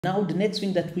Now the next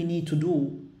thing that we need to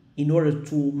do in order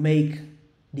to make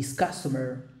this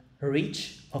customer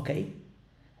rich, okay,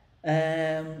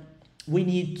 we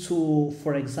need to,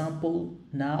 for example,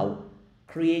 now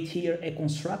create here a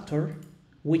constructor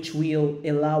which will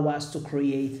allow us to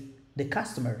create the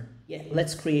customer. Yeah,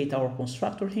 let's create our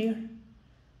constructor here.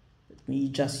 Let me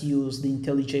just use the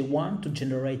IntelliJ one to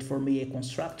generate for me a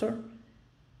constructor.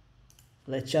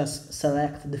 Let's just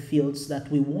select the fields that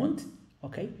we want.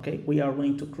 Okay, we are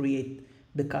going to create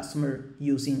the customer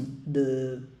using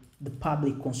the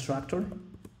public constructor.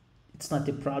 It's not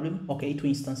a problem, okay, to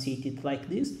instantiate it like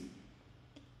this.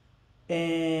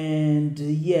 And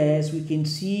yes, we can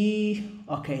see,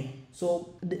 okay,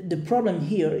 so the problem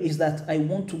here is that I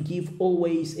want to give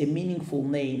always a meaningful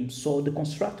name. So the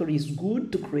constructor is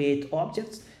good to create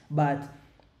objects, but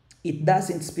it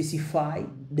doesn't specify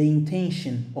the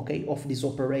intention, okay, of this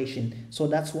operation. So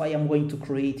that's why I'm going to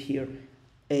create here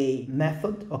a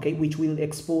method, okay, which will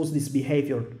expose this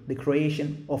behavior, the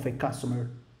creation of a customer.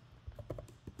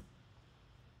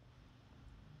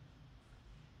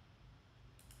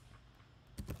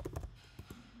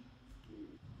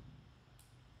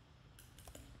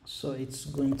 So it's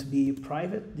going to be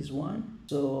private, this one.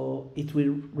 So it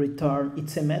will return,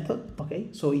 it's a method, okay?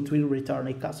 So it will return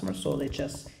a customer. So let's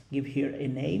just give here a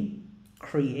name,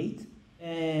 create.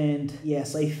 And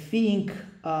yes, I think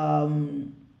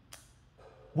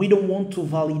we don't want to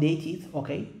validate it,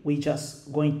 okay? We're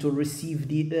just going to receive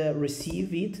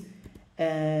it.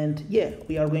 And yeah,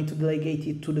 we are going to delegate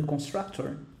it to the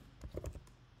constructor.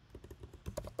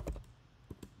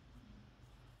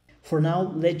 For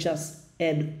now, let's just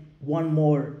add one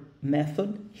more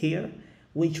method here,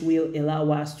 which will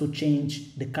allow us to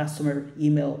change the customer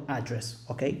email address,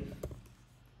 okay?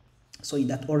 So in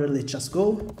that order, let's just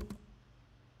go.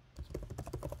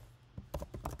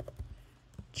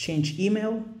 Change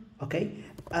email, okay?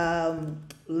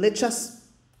 Let's just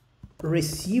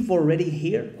receive already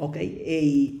here,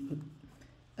 okay,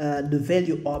 the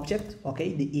value object,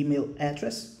 okay, the email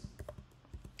address.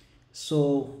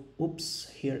 So, oops,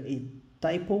 here a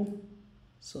typo.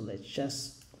 So let's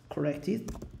just correct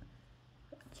it.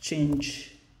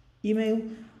 Change email.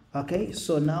 Okay,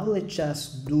 so now let's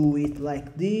just do it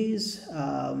like this.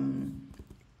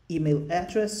 Email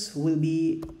address will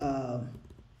be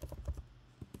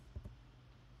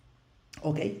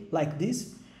okay, like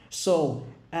this. So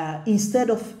instead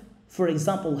of, for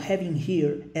example, having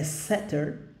here a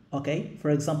setter, okay, for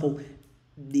example,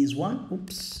 this one,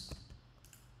 oops,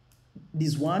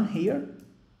 this one here,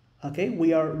 okay,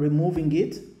 we are removing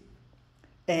it.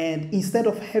 And instead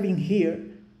of having here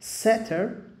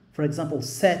setter, for example,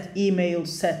 set email,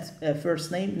 set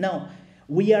first name, now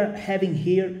we are having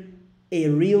here a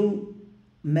real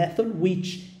method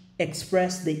which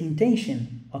express the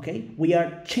intention, okay? We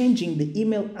are changing the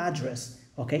email address,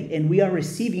 okay? And we are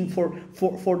receiving for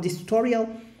this tutorial,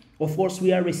 of course,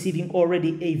 we are receiving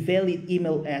already a valid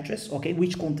email address, okay,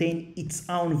 which contain its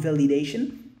own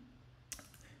validation.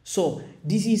 So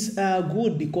this is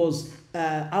good because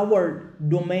our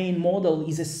domain model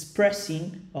is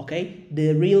expressing, okay,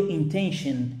 the real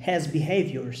intention, has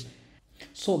behaviors.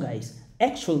 So guys,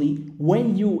 actually,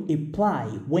 when you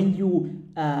apply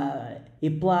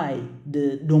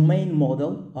the domain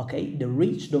model, okay, the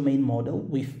rich domain model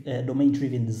with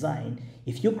domain-driven design,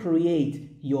 if you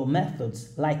create your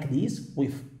methods like this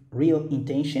with real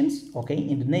intentions, okay,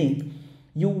 in the name,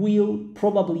 you will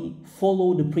probably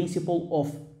follow the principle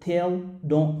of tell,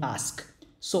 don't ask.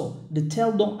 So the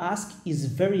tell, don't ask is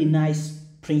very nice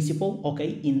principle, okay,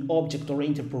 in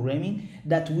object-oriented programming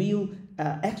that will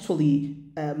actually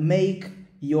make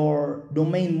your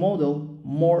domain model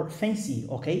more fancy,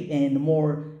 okay, and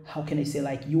more, how can I say,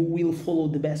 like you will follow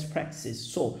the best practices.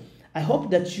 So I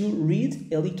hope that you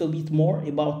read a little bit more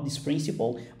about this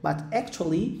principle, but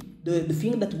actually the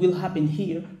thing that will happen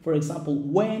here, for example,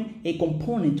 when a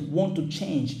component want to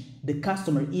change the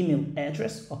customer email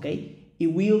address, okay, it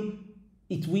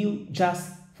will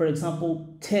just, for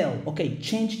example, tell, okay,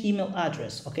 change email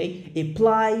address, okay,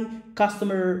 apply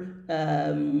customer,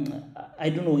 I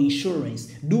don't know, insurance,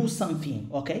 do something,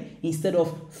 okay, instead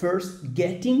of first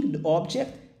getting the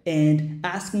object and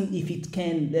asking if it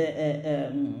can,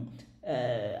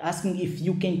 asking if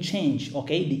you can change,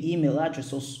 okay, the email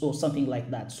address or something like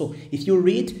that. So if you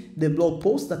read the blog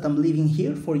post that I'm leaving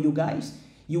here for you guys,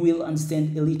 you will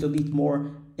understand a little bit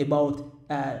more about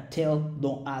tell,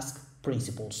 don't ask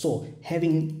principle. So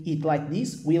having it like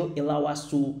this will allow us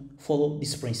to follow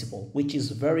this principle, which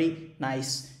is very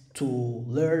nice to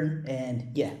learn.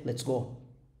 And yeah, let's go.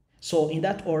 So in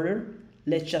that order,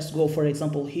 let's just go, for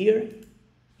example, here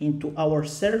into our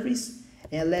service,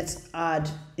 and let's add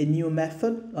a new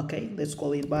method. Okay, let's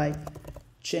call it by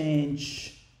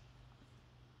change.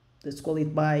 Let's call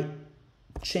it by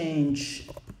change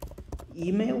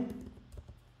email.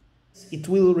 It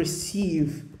will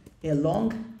receive a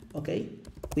long, okay,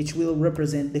 which will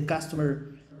represent the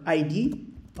customer ID,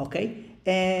 okay,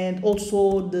 and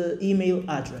also the email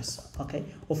address, okay.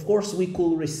 Of course, we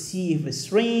could receive a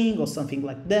string or something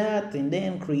like that and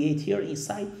then create here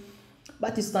inside,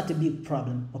 but it's not a big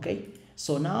problem, okay.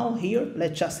 So now here,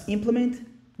 let's just implement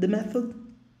the method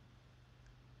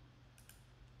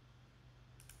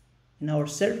in our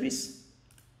service.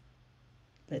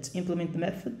 Let's implement the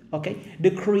method, okay.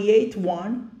 The create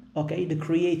one, okay, the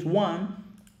create one,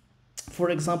 for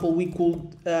example, we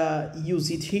could use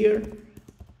it here,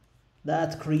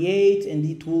 that create, and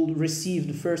it will receive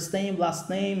the first name, last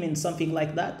name, and something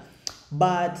like that.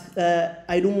 But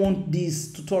I don't want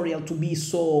this tutorial to be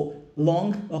so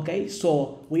long, okay,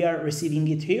 so we are receiving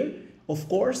it here, of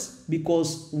course,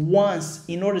 because once,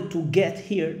 in order to get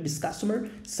here this customer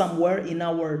somewhere in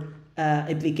our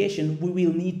application, we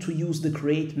will need to use the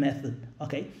create method,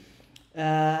 okay.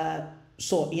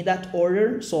 So in that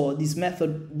order, so this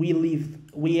method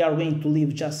we are going to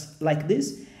leave just like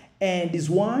this, and this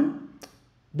one,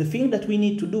 the thing that we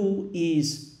need to do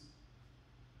is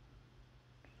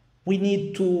we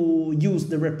need to use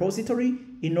the repository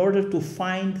in order to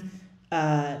find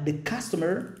the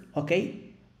customer,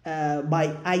 okay,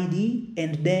 by ID,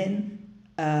 and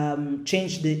then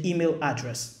change the email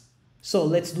address. So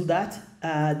let's do that.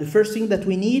 The first thing that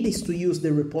we need is to use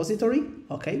the repository,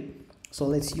 okay. So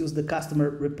let's use the customer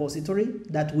repository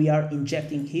that we are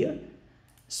injecting here.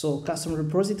 So customer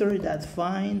repository that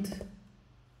find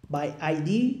by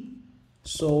ID.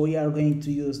 So we are going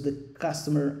to use the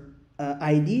customer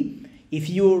ID. If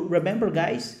you remember,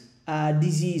 guys,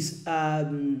 this is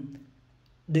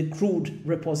the CRUD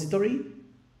repository,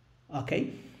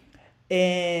 okay.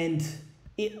 And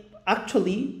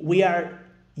actually we are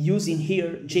using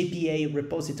here JPA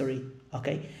repository,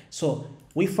 okay. So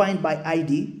we find by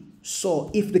ID. So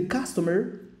if the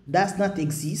customer does not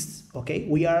exist, okay,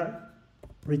 we are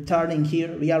returning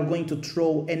here, we are going to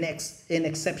throw an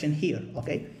exception here,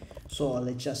 okay. So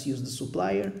let's just use the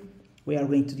supplier. We are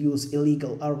going to use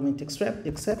illegal argument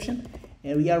exception,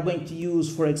 and we are going to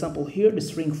use, for example, here the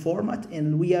string format,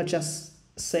 and we are just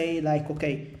say like,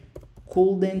 okay,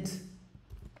 couldn't.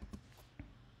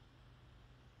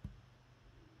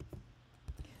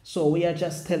 So we are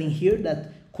just telling here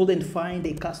that couldn't find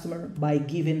a customer by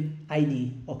given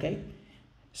ID, okay.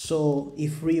 So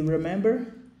if we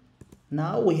remember,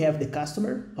 now we have the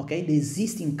customer, okay, the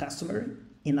existing customer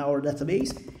in our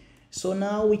database. So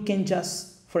now we can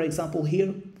just, for example,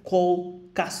 here call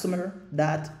customer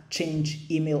that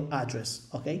change email address,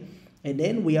 okay, and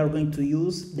then we are going to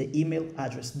use the email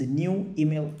address, the new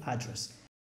email address.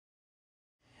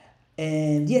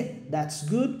 And yeah, that's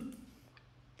good.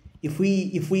 If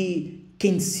we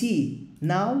can see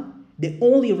now, the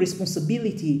only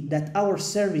responsibility that our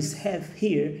service have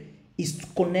here is to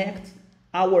connect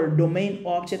our domain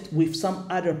object with some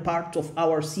other part of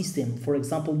our system, for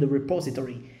example, the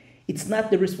repository. It's not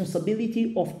the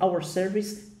responsibility of our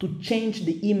service to change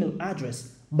the email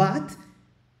address, but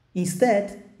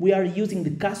instead we are using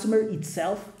the customer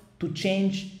itself to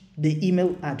change the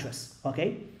email address,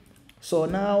 okay? So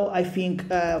now I think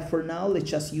for now, let's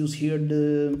just use here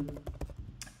the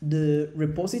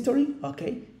repository,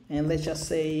 okay, and let's just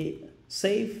say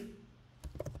save,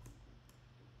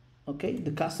 okay,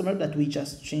 the customer that we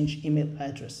just changed email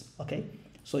address, okay.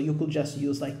 So you could just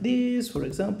use like this, for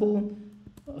example,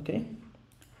 okay.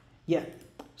 Yeah,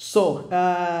 so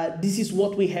this is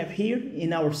what we have here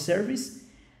in our service,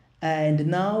 and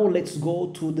now let's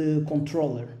go to the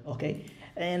controller, okay.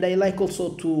 And I like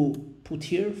also to put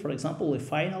here, for example, a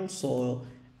final. So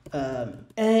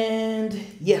and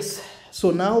yes,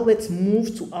 so now let's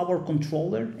move to our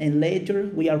controller, and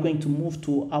later we are going to move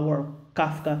to our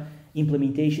Kafka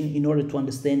implementation in order to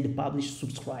understand the publish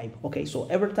subscribe, okay. So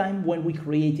every time when we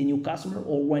create a new customer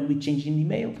or when we change an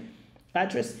email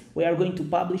address, we are going to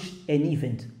publish an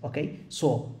event, okay.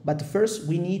 So but first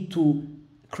we need to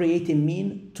create a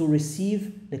mean to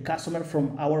receive the customer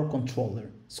from our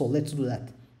controller. So let's do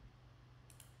that.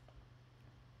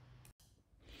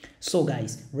 So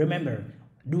guys, remember,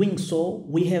 doing so,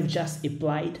 we have just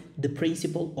applied the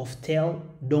principle of tell,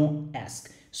 don't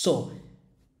ask. So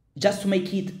just to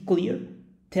make it clear,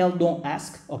 tell, don't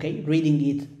ask, okay, reading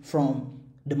it from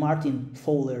the Martin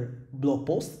Fowler blog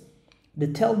post, the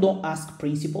tell, don't ask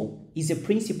principle is a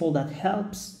principle that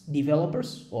helps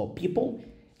developers or people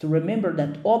to remember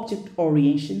that object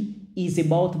orientation is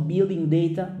about building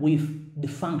data with the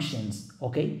functions,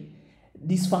 okay?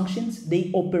 these functions,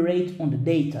 they operate on the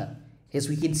data. As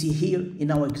we can see here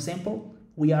in our example,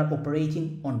 we are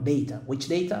operating on data. Which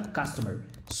data? Customer.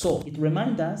 So it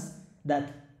reminds us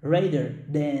that rather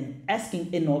than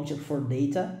asking an object for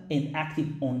data and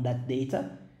acting on that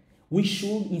data, we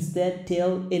should instead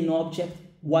tell an object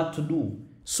what to do.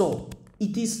 So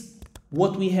it is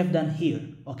what we have done here,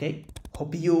 okay?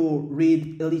 Hope you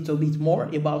read a little bit more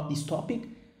about this topic.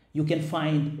 You can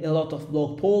find a lot of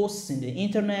blog posts in the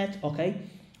internet, okay?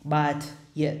 But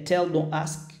yeah, tell, don't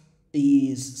ask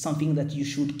is something that you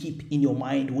should keep in your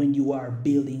mind when you are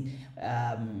building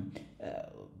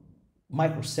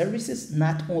microservices.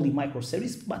 Not only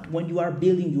microservices, but when you are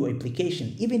building your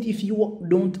application. Even if you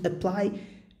don't apply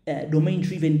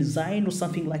domain-driven design or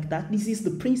something like that, this is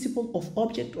the principle of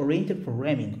object-oriented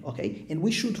programming, okay? And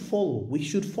we should follow, we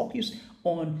should focus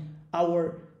on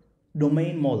our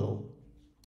domain model.